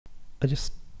I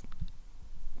just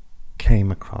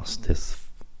came across this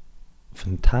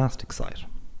fantastic site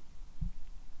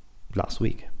last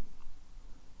week.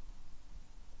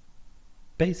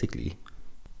 Basically,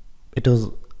 it does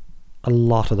a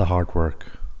lot of the hard work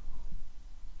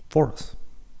for us.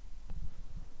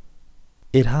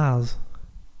 It has,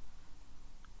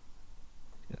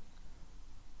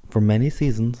 for many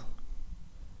seasons,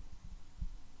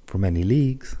 for many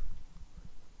leagues,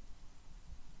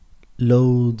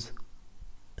 loads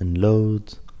and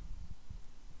loads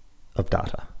of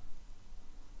data.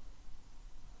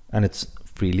 And it's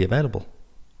freely available.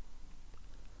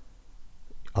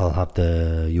 I'll have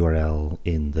the URL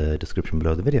in the description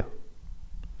below the video.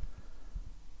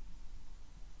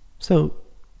 So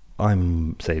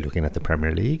I'm, say, looking at the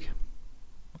Premier League.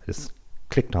 I just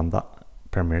clicked on that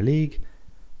Premier League,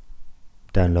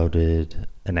 downloaded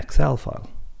an Excel file,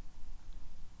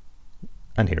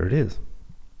 and here it is.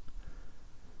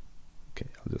 Okay,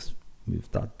 I'll just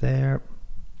move that there.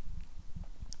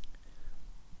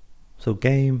 So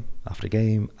game after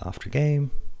game after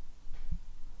game,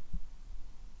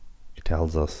 it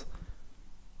tells us,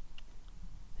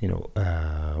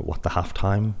 what the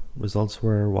halftime results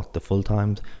were, what the full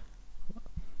times.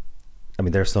 I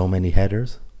mean, there's so many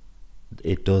headers.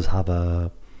 It does have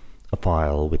a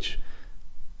file which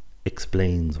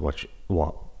explains what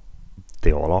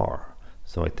they all are.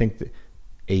 So I think that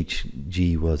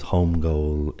HG was home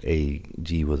goal,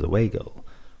 AG was away goal.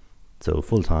 So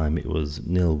full time it was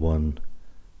 0-1,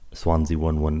 Swansea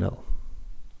won 1-0.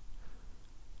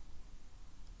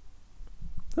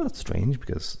 That's strange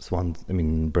because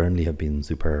Burnley have been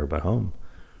superb at home.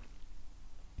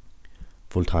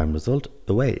 Full time result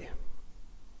away.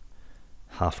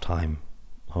 Half time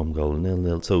home goal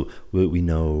 0-0. So we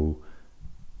know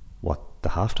what the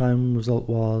halftime result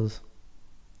was,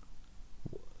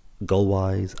 goal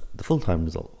wise, the full time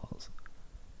result was.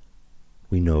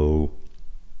 We know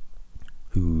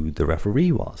who the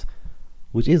referee was,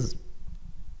 which is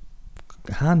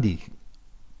handy.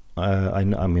 I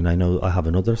know I have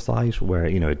another site where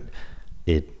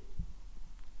it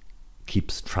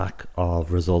keeps track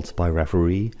of results by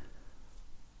referee.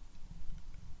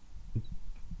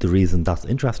 The reason that's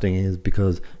interesting is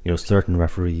because certain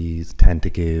referees tend to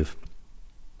give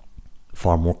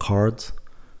far more cards.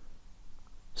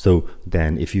 So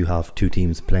then if you have two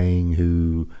teams playing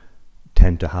who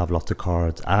tend to have lots of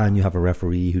cards, and you have a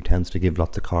referee who tends to give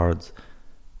lots of cards,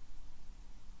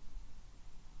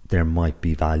 there might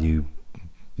be value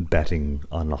betting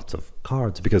on lots of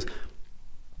cards, because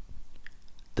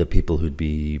the people who'd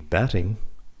be betting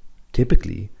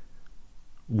typically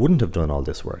wouldn't have done all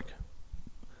this work.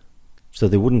 So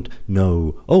they wouldn't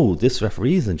know, oh, this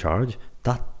referee is in charge,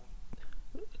 that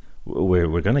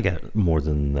we're going to get more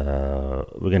than we're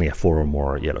going to get 4 or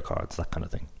more yellow cards, that kind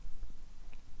of thing.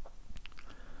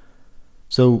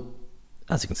 So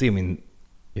as you can see,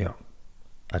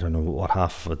 I don't know what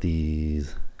half of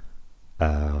these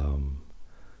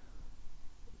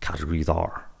categories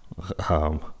are.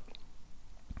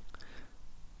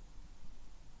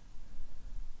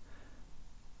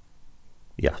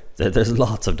 Yeah, there's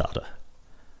lots of data.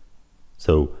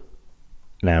 So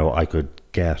now I could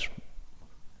get,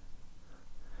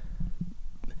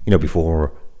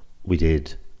 before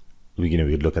we'd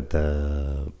look at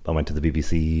I went to the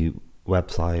BBC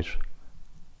website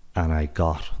and I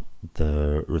got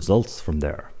the results from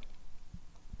there.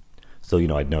 So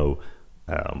I'd know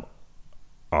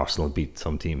Arsenal beat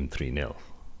some team 3-0,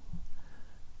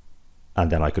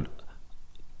 and then I could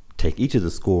take each of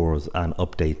the scores and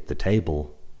update the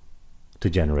table to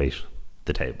generate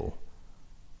the table.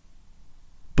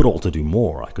 But also do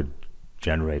more. I could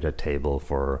generate a table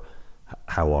for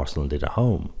how Arsenal did at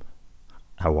home,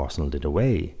 how Arsenal did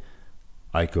away.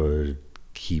 I could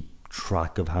keep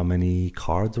track of how many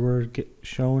cards were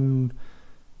shown.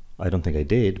 I don't think I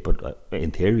did, but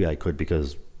in theory I could,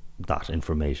 because that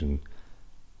information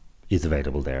is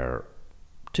available there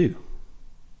too.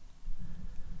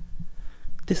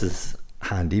 This is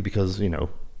handy because,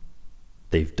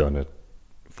 they've done it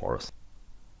for us.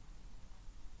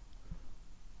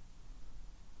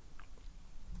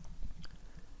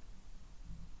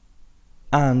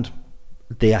 And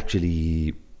they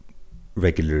actually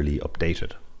regularly update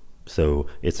it. So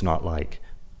it's not like,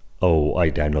 oh, I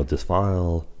download this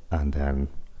file and then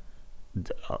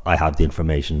I have the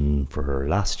information for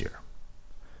last year.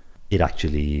 It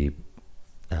actually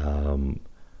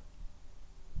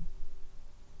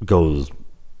goes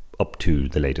up to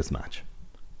the latest match.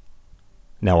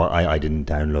 Now, I didn't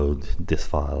download this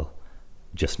file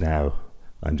just now.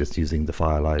 I'm just using the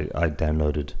file I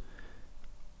downloaded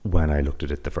when I looked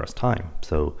at it the first time.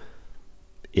 So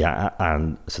Yeah,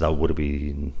 and so that would have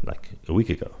been like a week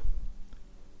ago.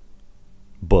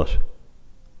 But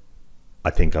I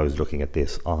think I was looking at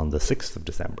this on the 6th of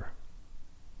December.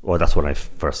 Well, that's when I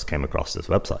first came across this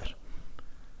website.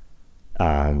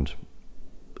 And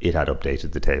it had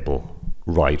updated the table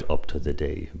right up to the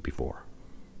day before,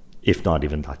 if not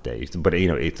even that day. But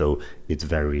it's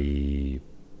very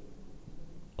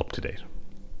up to date.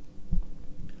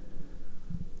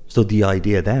 So the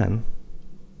idea then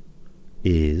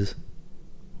is,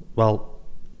 well,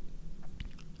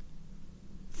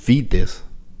 feed this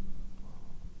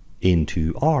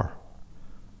into R.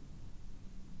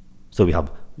 So we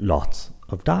have lots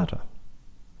of data.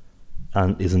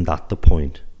 And isn't that the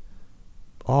point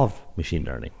of machine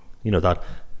learning? That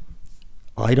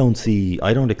I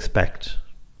don't expect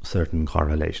certain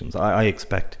correlations. I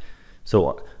expect,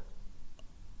 so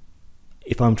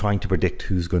if I'm trying to predict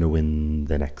who's going to win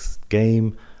the next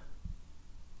game,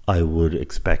 I'd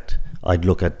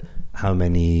look at how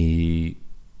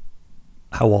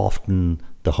often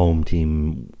the home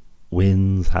team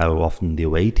wins, how often the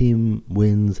away team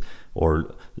wins,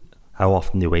 or how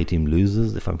often the away team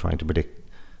loses, if I'm trying to predict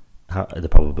the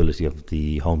probability of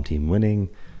the home team winning,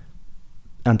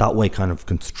 and that way kind of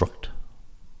construct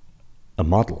a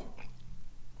model.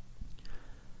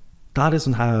 That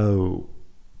isn't how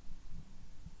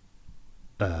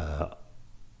the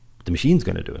machine's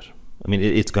going to do it. I mean,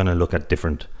 it's going to look at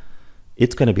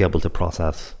it's going to be able to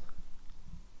process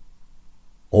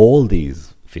all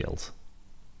these fields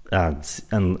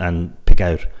and pick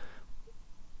out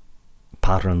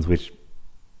patterns which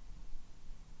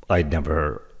I'd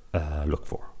never look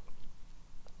for.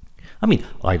 I mean,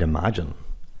 I'd imagine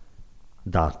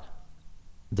that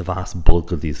the vast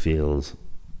bulk of these fields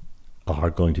are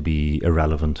going to be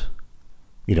irrelevant.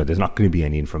 There's not going to be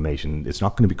any information. It's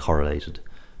not going to be correlated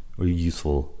or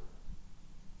useful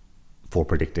for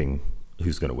predicting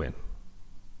who's going to win,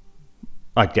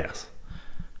 I'd guess.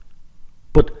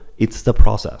 But it's the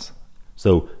process.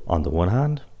 So on the one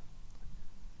hand,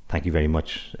 thank you very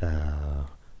much, that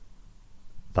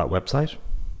website,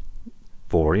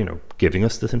 for giving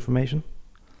us this information.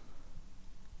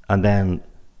 And then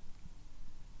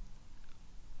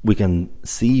we can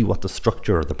see what the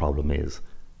structure of the problem is.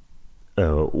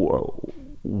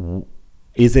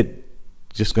 Is it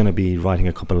just going to be writing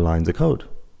a couple of lines of code?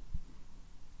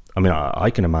 I mean,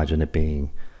 I can imagine it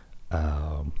being,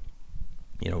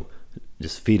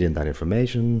 just feed in that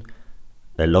information,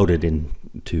 load it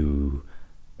into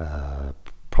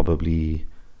probably,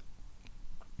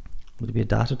 would it be a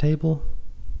data table?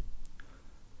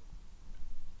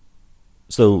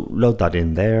 So load that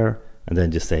in there, and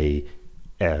then just say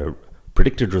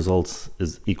predicted results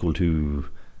is equal to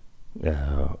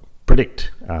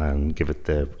predict, and give it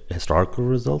the historical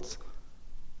results,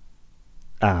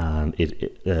 and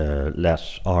it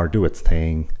let R do its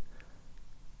thing,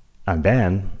 and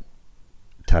then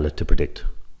tell it to predict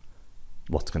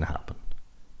what's going to happen.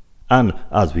 And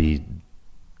as we,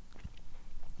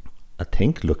 I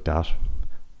think, looked at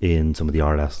in some of the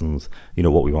R lessons,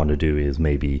 what we want to do is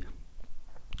maybe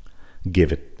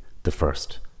give it the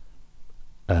first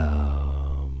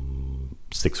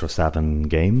 6 or 7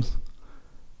 games,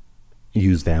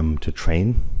 use them to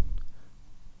train,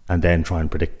 and then try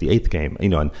and predict the 8th game.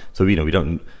 And so we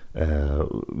don't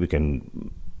we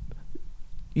can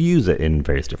use it in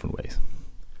various different ways.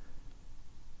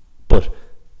 But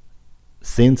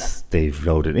since they've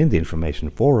loaded in the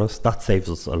information for us, that saves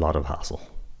us a lot of hassle.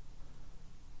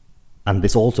 And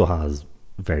this also has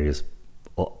various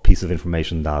pieces of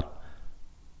information that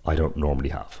I don't normally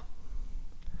have.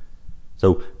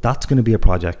 So that's going to be a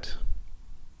project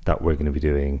that we're going to be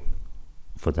doing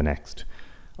for the next.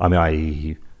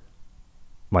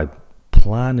 My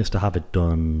plan is to have it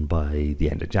done by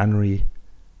the end of January.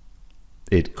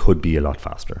 It could be a lot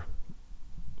faster.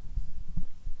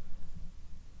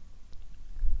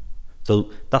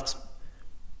 So that's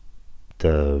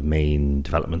the main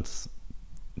developments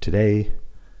today.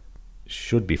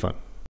 Should be fun.